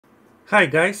Hi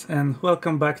guys, and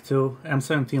welcome back to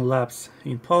M17 Labs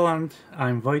in Poland.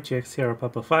 I'm Wojciech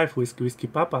SP5WWP, Whiskey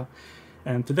Papa,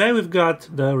 and today we've got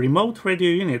the remote radio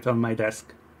unit on my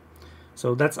desk.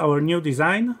 So that's our new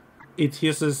design. It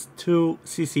uses two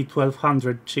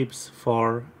CC1200 chips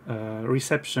for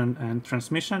reception and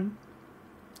transmission,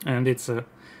 and it's a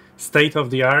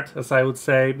state-of-the-art, as I would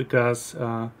say, because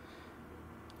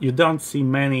you don't see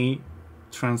many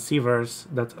transceivers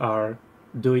that are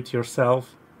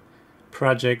do-it-yourself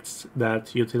projects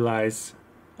that utilize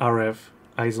RF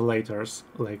isolators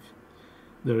like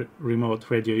the remote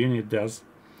radio unit does.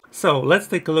 So let's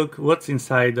take a look what's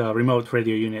inside a remote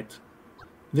radio unit.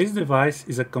 This device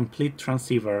is a complete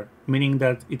transceiver, meaning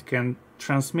that it can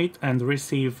transmit and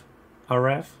receive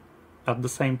RF at the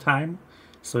same time,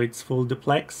 so it's full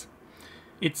duplex.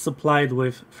 It's supplied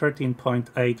with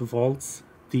 13.8 volts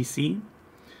DC.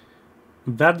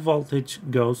 That voltage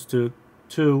goes to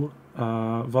two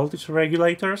voltage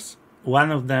regulators.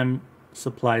 One of them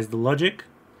supplies the logic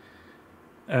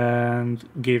and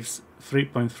gives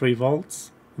 3.3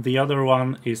 volts. The other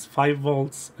one is 5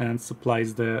 volts and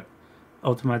supplies the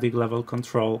automatic level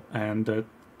control and the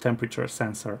temperature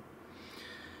sensor.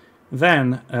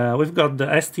 Then we've got the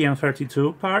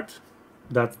STM32 part.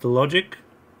 That's the logic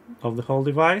of the whole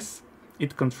device.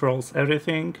 It controls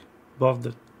everything, both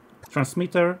the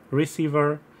transmitter,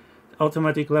 receiver,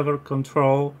 automatic level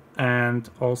control, and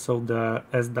also the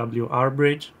SWR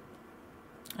bridge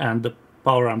and the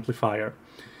power amplifier.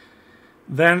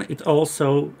 Then it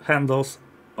also handles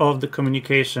all of the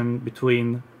communication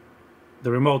between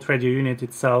the remote radio unit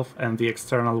itself and the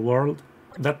external world.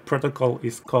 That protocol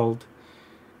is called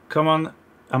Common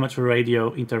Amateur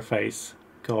Radio Interface,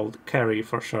 called CARI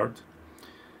for short.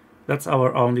 That's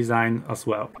our own design as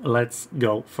well. Let's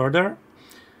go further.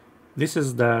 This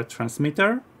is the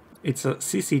transmitter. It's a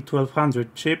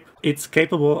CC1200 chip. It's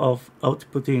capable of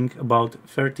outputting about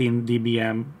 13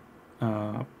 dBm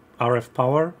RF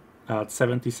power at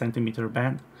 70 centimeter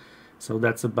band. So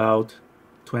that's about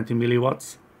 20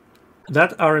 milliwatts.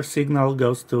 That RF signal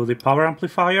goes to the power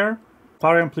amplifier.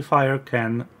 Power amplifier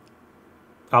can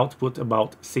output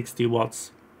about 60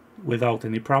 watts without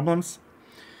any problems.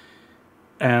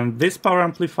 And this power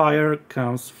amplifier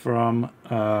comes from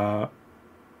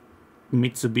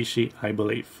Mitsubishi, I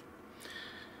believe.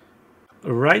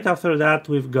 Right after that,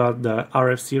 we've got the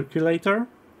RF circulator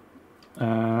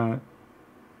and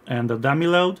the dummy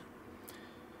load.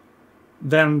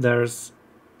 Then there's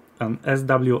an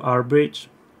SWR bridge,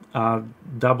 a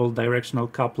double directional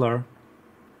coupler.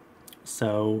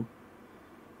 So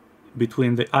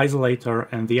between the isolator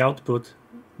and the output,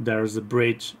 there's a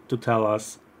bridge to tell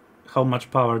us how much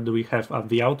power do we have at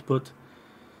the output.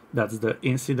 That's the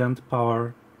incident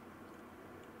power.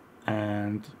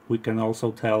 And we can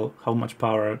also tell how much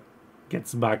power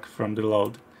gets back from the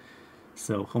load.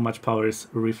 So how much power is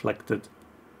reflected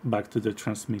back to the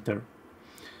transmitter.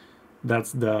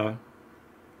 That's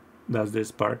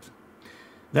this part.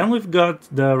 Then we've got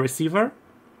the receiver.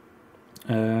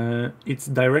 It's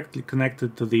directly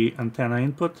connected to the antenna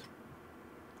input,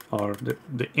 or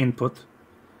the input,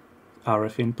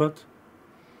 RF input.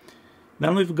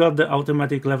 Then we've got the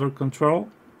automatic level control.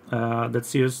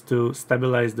 That's used to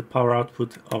stabilize the power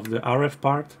output of the RF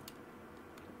part.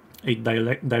 It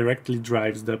directly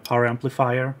drives the power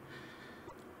amplifier.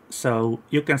 So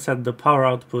you can set the power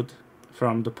output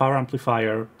from the power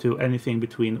amplifier to anything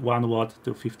between 1 watt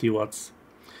to 50 watts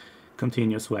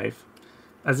continuous wave.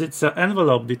 As it's an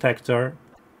envelope detector,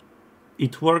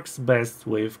 it works best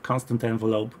with constant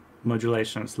envelope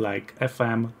modulations like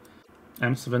FM,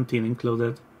 M17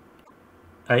 included,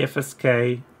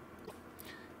 AFSK.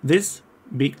 This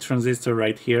big transistor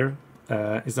right here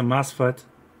is a MOSFET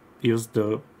used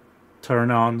to turn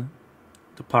on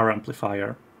the power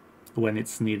amplifier when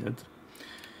it's needed.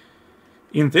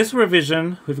 In this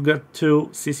revision, we've got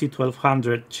two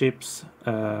CC1200 chips,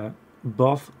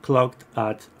 both clocked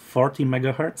at 40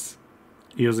 megahertz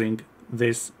using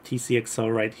this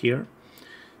TCXO right here.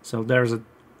 So there's a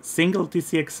single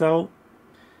TCXO,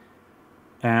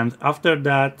 and after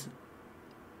that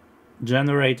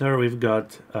generator, we've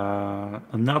got a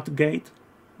NOT gate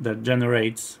that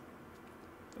generates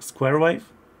a square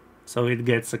wave. So it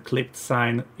gets a clipped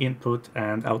sine input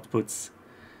and outputs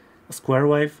a square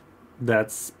wave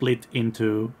that's split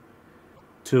into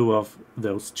two of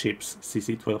those chips,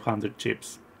 CC1200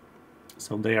 chips.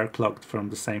 So they are clocked from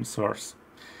the same source.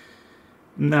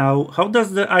 Now, how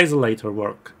does the isolator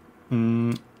work?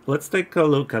 Let's take a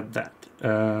look at that.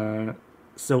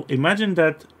 So imagine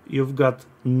that you've got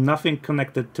nothing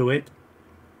connected to it,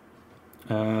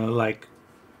 like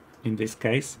in this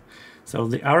case. So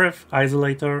the RF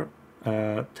isolator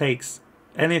takes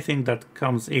anything that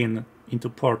comes into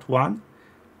port 1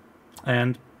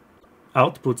 and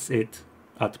outputs it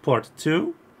at port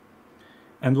 2,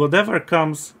 and whatever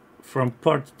comes from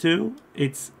port 2,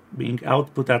 it's being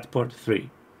output at port 3.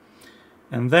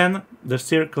 And then the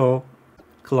circle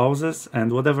closes,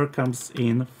 and whatever comes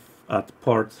in at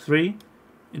port 3,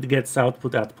 it gets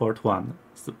output at port 1,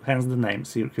 so hence the name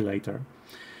circulator.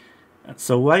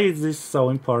 So why is this so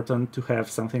important to have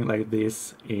something like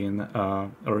this in a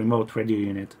remote radio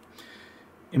unit?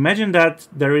 Imagine that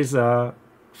there is a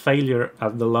failure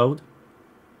at the load,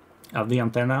 at the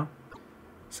antenna.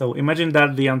 So imagine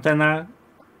that the antenna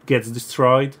gets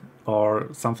destroyed or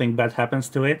something bad happens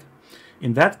to it.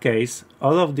 In that case,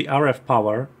 all of the RF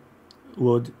power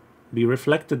would be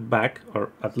reflected back,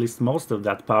 or at least most of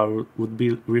that power would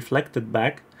be reflected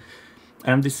back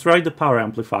and destroy the power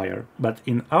amplifier. But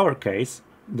in our case,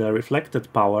 the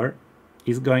reflected power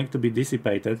is going to be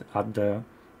dissipated at the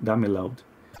dummy load.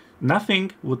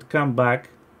 Nothing would come back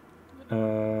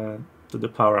to the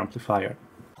power amplifier.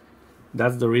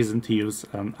 That's the reason to use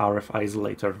an RF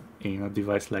isolator in a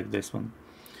device like this one.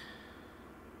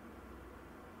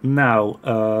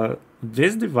 Now,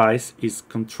 this device is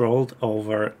controlled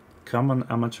over common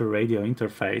amateur radio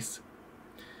interface,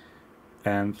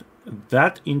 and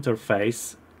that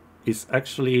interface is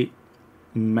actually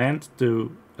meant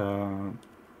to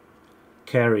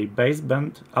carry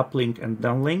baseband uplink and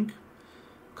downlink,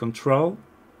 control,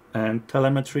 and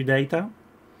telemetry data.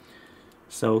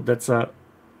 So that's a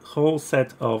whole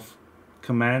set of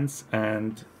commands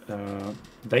and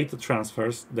data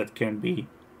transfers that can be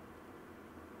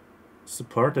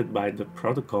supported by the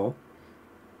protocol,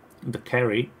 the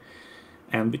carry.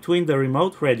 And between the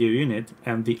remote radio unit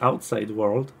and the outside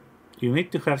world, you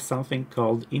need to have something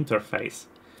called interface.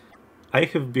 I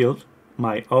have built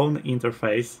my own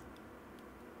interface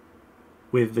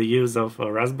with the use of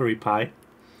a Raspberry Pi,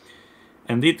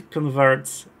 and it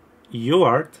converts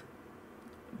UART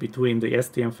between the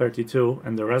STM32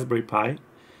 and the Raspberry Pi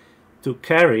to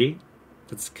carry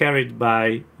that's carried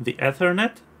by the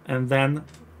Ethernet and then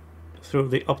through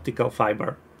the optical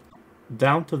fiber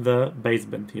down to the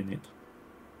baseband unit.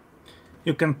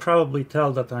 You can probably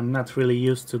tell that I'm not really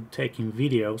used to taking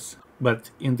videos, but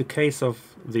in the case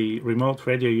of the remote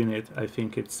radio unit, I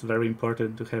think it's very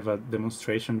important to have a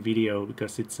demonstration video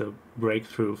because it's a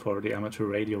breakthrough for the amateur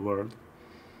radio world.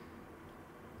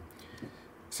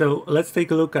 So let's take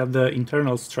a look at the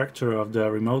internal structure of the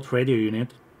remote radio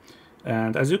unit.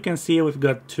 And as you can see, we've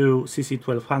got two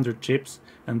CC1200 chips,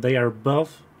 and they are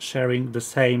both sharing the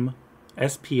same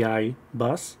SPI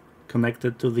bus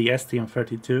connected to the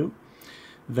STM32.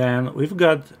 Then we've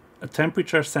got a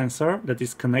temperature sensor that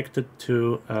is connected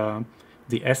to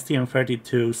the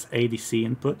STM32's ADC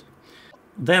input.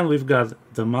 Then we've got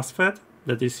the MOSFET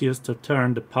that is used to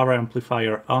turn the power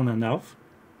amplifier on and off.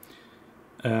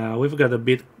 We've got a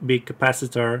big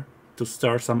capacitor to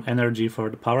store some energy for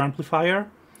the power amplifier.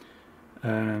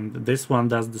 And this one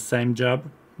does the same job,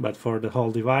 but for the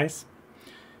whole device.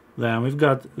 Then we've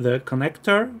got the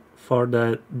connector for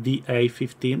the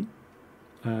DA15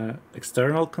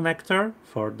 external connector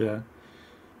for the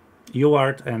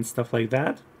UART and stuff like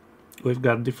that. We've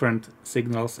got different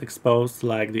signals exposed,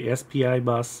 like the SPI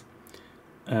bus,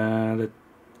 the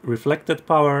reflected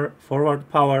power, forward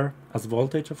power as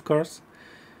voltage, of course.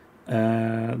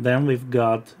 Then we've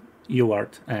got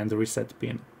UART and the reset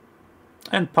pin,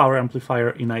 and power amplifier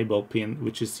enable pin,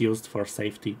 which is used for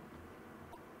safety.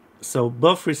 So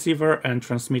both receiver and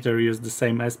transmitter use the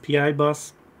same SPI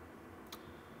bus.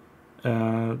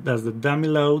 That's the dummy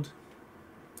load.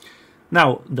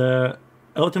 Now, the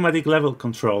automatic level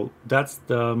control, that's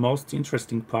the most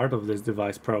interesting part of this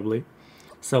device probably.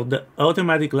 So the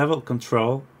automatic level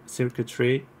control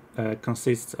circuitry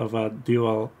consists of a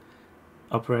dual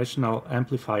operational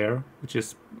amplifier, which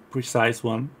is precise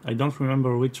one. I don't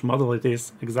remember which model it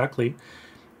is exactly,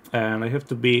 and I have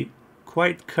to be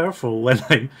quite careful when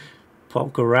I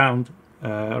poke around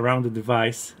the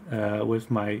device with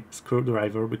my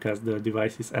screwdriver, because the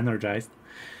device is energized,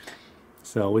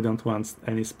 so we don't want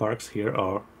any sparks here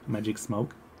or magic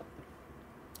smoke,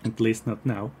 at least not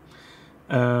now.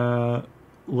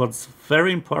 What's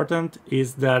very important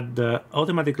is that the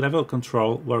automatic level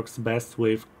control works best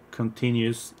with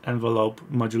continuous envelope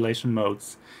modulation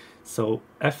modes. So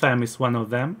FM is one of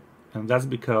them, and that's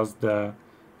because the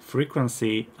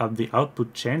frequency of the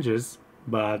output changes,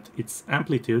 but its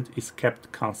amplitude is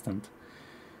kept constant.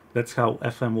 That's how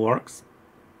FM works.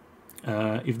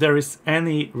 If there is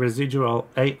any residual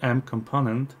AM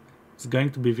component, it's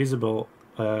going to be visible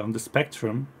on the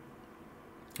spectrum,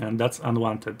 and that's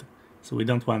unwanted, so we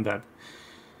don't want that.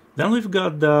 Then we've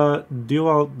got the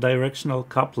dual directional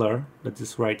coupler that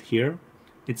is right here.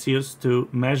 It's used to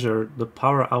measure the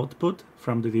power output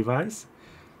from the device.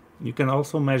 You can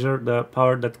also measure the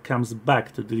power that comes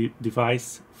back to the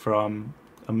device from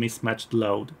a mismatched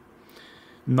load.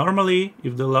 Normally,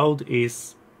 if the load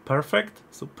is perfect,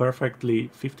 so perfectly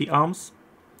 50 ohms,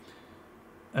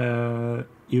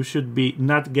 you should be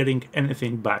not getting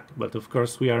anything back. But of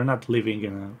course, we are not living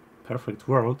in a perfect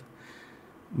world.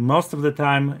 Most of the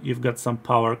time, you've got some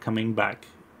power coming back.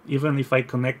 Even if I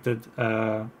connected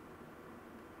an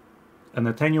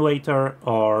attenuator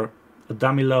or a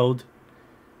dummy load,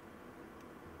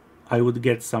 I would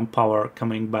get some power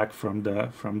coming back from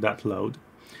that load.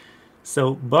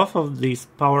 So both of these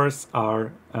powers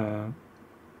are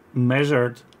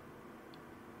measured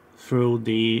through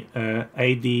the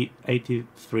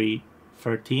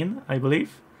AD8313, I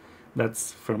believe.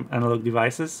 That's from Analog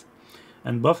Devices.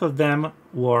 And both of them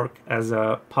work as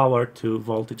a power to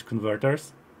voltage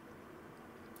converters,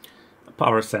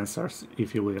 power sensors,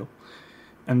 if you will.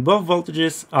 And both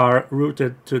voltages are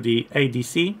routed to the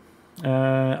ADC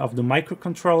of the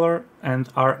microcontroller and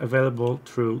are available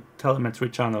through telemetry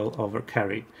channel over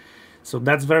carry. So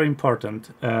that's very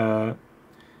important.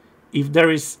 If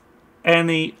there is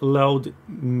any load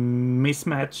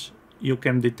mismatch, you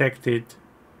can detect it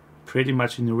pretty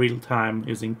much in real time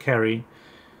using carry,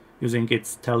 using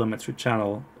its telemetry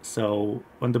channel. So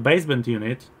when the baseband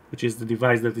unit, which is the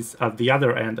device that is at the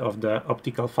other end of the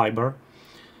optical fiber,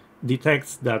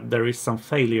 detects that there is some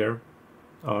failure,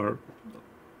 or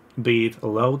be it a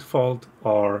load fault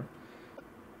or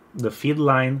the feed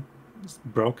line is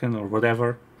broken or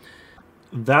whatever,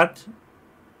 that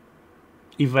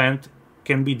event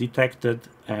can be detected,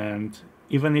 and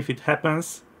even if it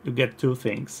happens, you get two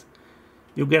things.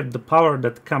 You get the power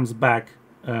that comes back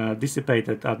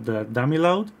dissipated at the dummy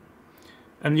load,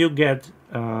 and you get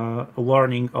a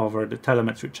warning over the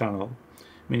telemetry channel.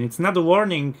 I mean, it's not a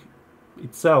warning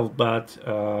itself, but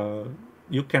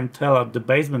you can tell at the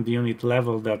baseband unit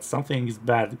level that something is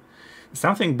bad.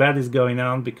 Something bad is going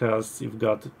on because you've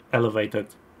got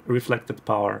elevated reflected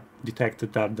power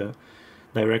detected at the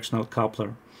directional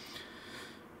coupler.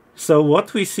 So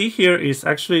what we see here is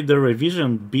actually the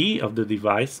revision B of the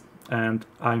device, and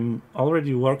I'm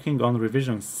already working on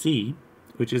revision C,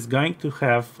 which is going to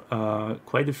have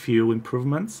quite a few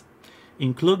improvements,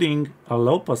 including a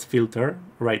low-pass filter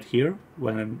right here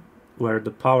where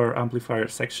the power amplifier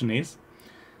section is.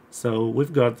 So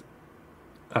we've got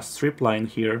a strip line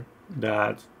here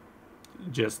that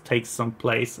just takes some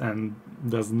place and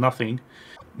does nothing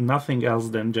else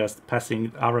than just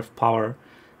passing RF power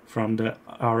from the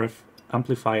RF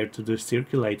amplifier to the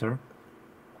circulator.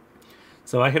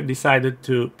 So I have decided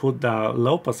to put the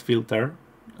low-pass filter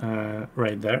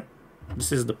right there.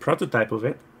 This is the prototype of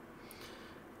it,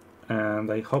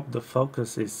 and I hope the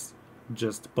focus is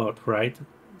just about right.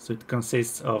 So it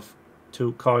consists of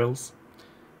 2 coils,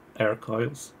 air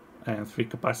coils, and 3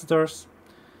 capacitors,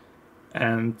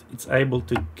 and it's able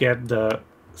to get the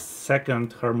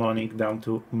second harmonic down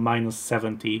to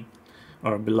 -70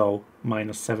 or below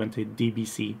 -70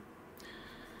 dBc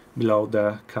below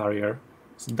the carrier.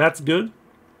 So that's good,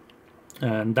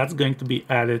 and that's going to be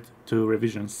added to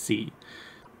revision C.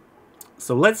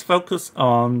 So let's focus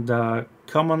on the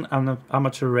common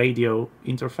amateur radio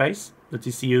interface that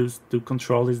is used to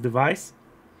control this device.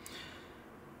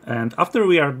 And after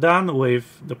we are done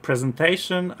with the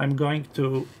presentation, I'm going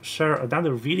to share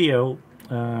another video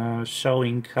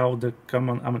showing how the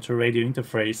common amateur radio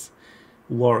interface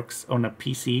works on a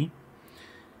PC.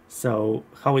 So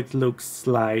how it looks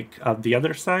like at the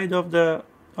other side of the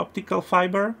optical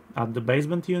fiber at the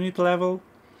baseband unit level.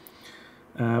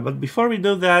 But before we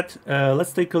do that,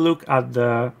 let's take a look at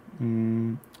the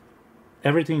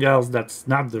everything else that's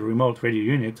not the remote radio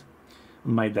unit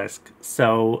on my desk.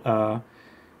 So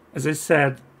as I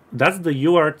said, that's the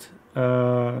UART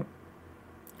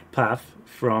path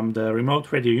from the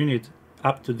remote radio unit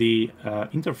up to the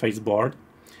interface board.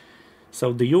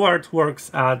 So the UART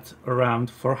works at around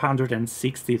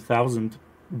 460,000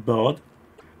 baud.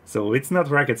 So it's not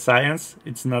rocket science,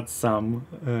 it's not some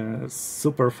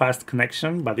super fast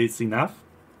connection, but it's enough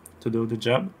to do the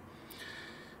job.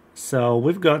 So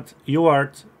we've got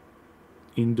UART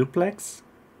in duplex,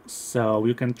 so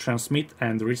you can transmit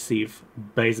and receive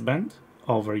baseband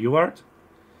over UART,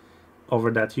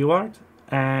 over that UART,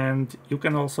 and you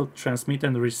can also transmit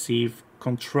and receive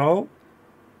control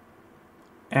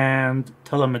and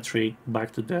telemetry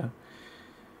back to the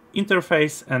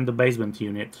interface and the baseband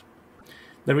unit.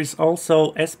 There is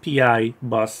also SPI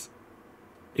bus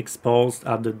exposed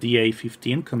at the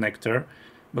DA15 connector,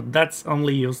 but that's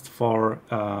only used for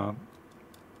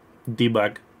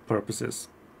debug purposes.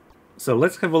 So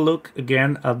let's have a look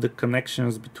again at the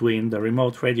connections between the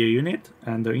remote radio unit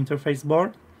and the interface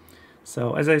board.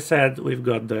 So as I said, we've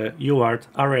got the UART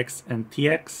RX and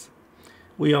TX.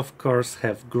 We of course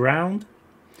have ground.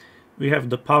 We have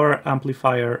the power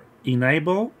amplifier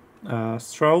enable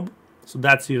strobe. So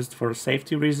that's used for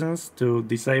safety reasons to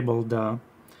disable the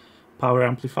power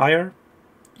amplifier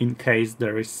in case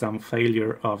there is some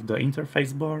failure of the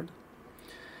interface board.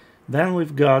 Then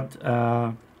we've got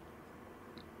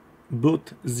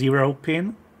boot 0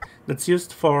 pin that's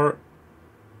used for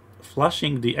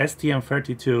flashing the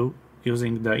STM32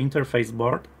 using the interface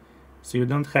board, so you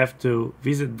don't have to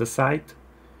visit the site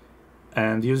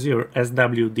and use your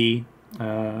SWD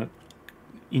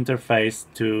interface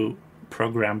to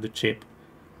program the chip,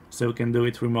 so you can do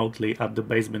it remotely at the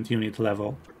baseband unit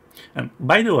level. And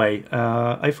by the way,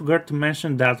 I forgot to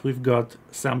mention that we've got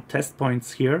some test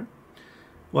points here.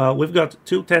 Well, we've got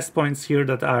two test points here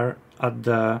that are at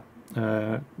the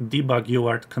debug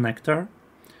UART connector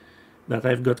that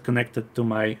I've got connected to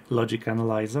my logic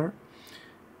analyzer,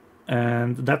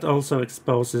 and that also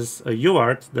exposes a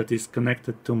UART that is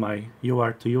connected to my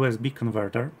UART to USB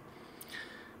converter.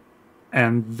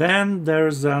 And then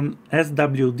there's an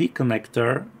SWD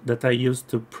connector that I use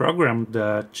to program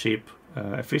the chip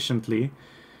efficiently,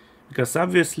 because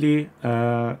obviously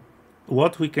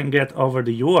what we can get over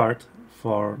the UART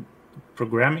for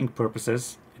programming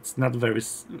purposes, it's not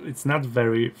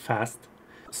very fast.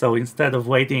 So instead of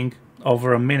waiting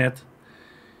over a minute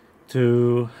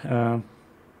to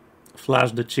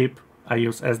flash the chip, I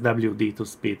use SWD to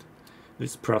speed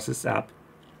this process up.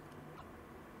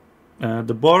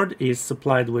 The board is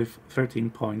supplied with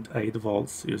 13.8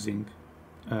 volts using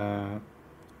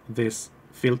this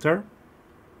filter.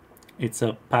 It's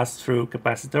a pass-through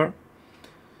capacitor,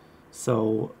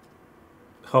 so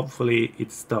hopefully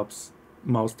it stops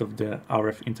most of the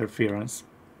RF interference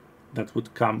that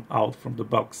would come out from the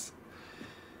box.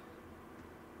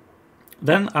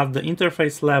 Then at the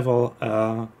interface level,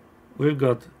 we've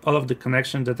got all of the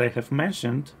connections that I have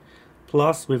mentioned,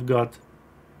 plus we've got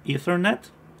Ethernet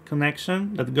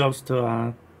connection that goes to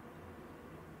a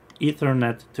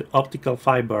Ethernet to optical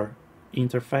fiber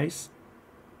interface,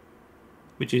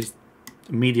 which is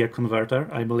a media converter,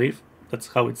 I believe.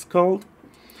 That's how it's called.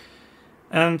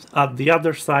 And at the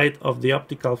other side of the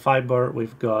optical fiber,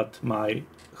 we've got my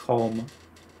home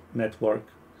network.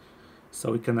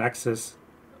 So we can access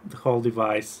the whole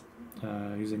device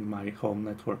using my home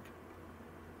network.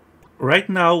 Right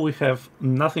now we have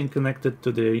nothing connected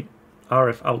to the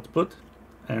RF output,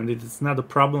 and it is not a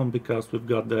problem because we've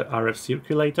got the RF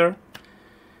circulator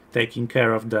taking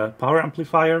care of the power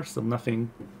amplifier, so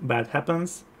nothing bad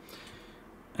happens.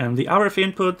 And the RF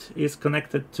input is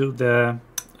connected to the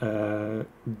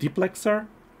duplexer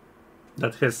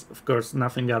that has, of course,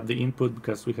 nothing at the input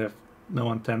because we have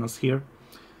no antennas here.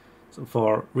 So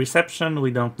for reception,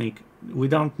 we don't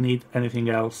need anything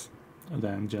else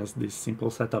than just this simple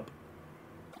setup.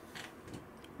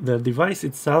 The device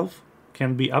itself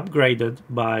can be upgraded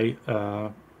by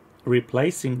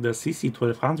replacing the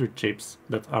CC1200 chips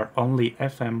that are only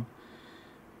FM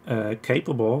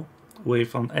capable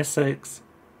with an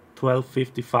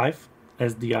SX1255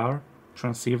 SDR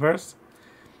transceivers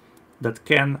that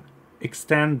can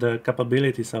extend the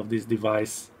capabilities of this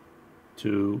device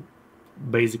to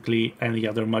basically any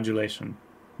other modulation,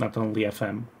 not only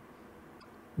FM.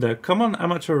 The Common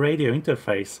Amateur Radio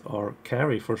Interface, or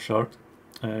CARI for short,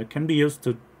 can be used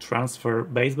to transfer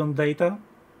baseband data,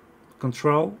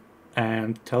 control,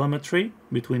 and telemetry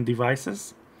between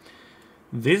devices.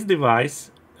 This device,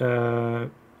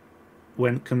 when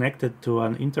connected to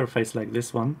an interface like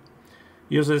this one,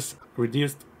 uses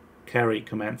reduced CARI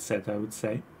command set, I would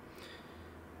say,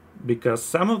 because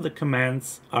some of the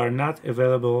commands are not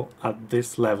available at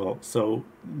this level. So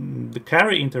the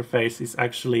CARI interface is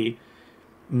actually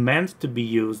meant to be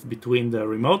used between the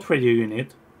remote radio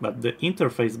unit, but the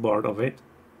interface board of it,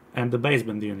 and the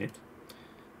baseband unit.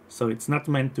 So it's not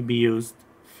meant to be used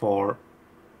for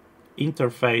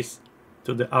interface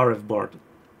to the RF board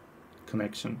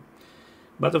connection.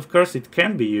 But of course it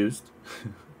can be used,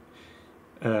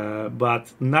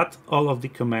 but not all of the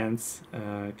commands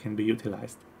can be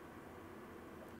utilized.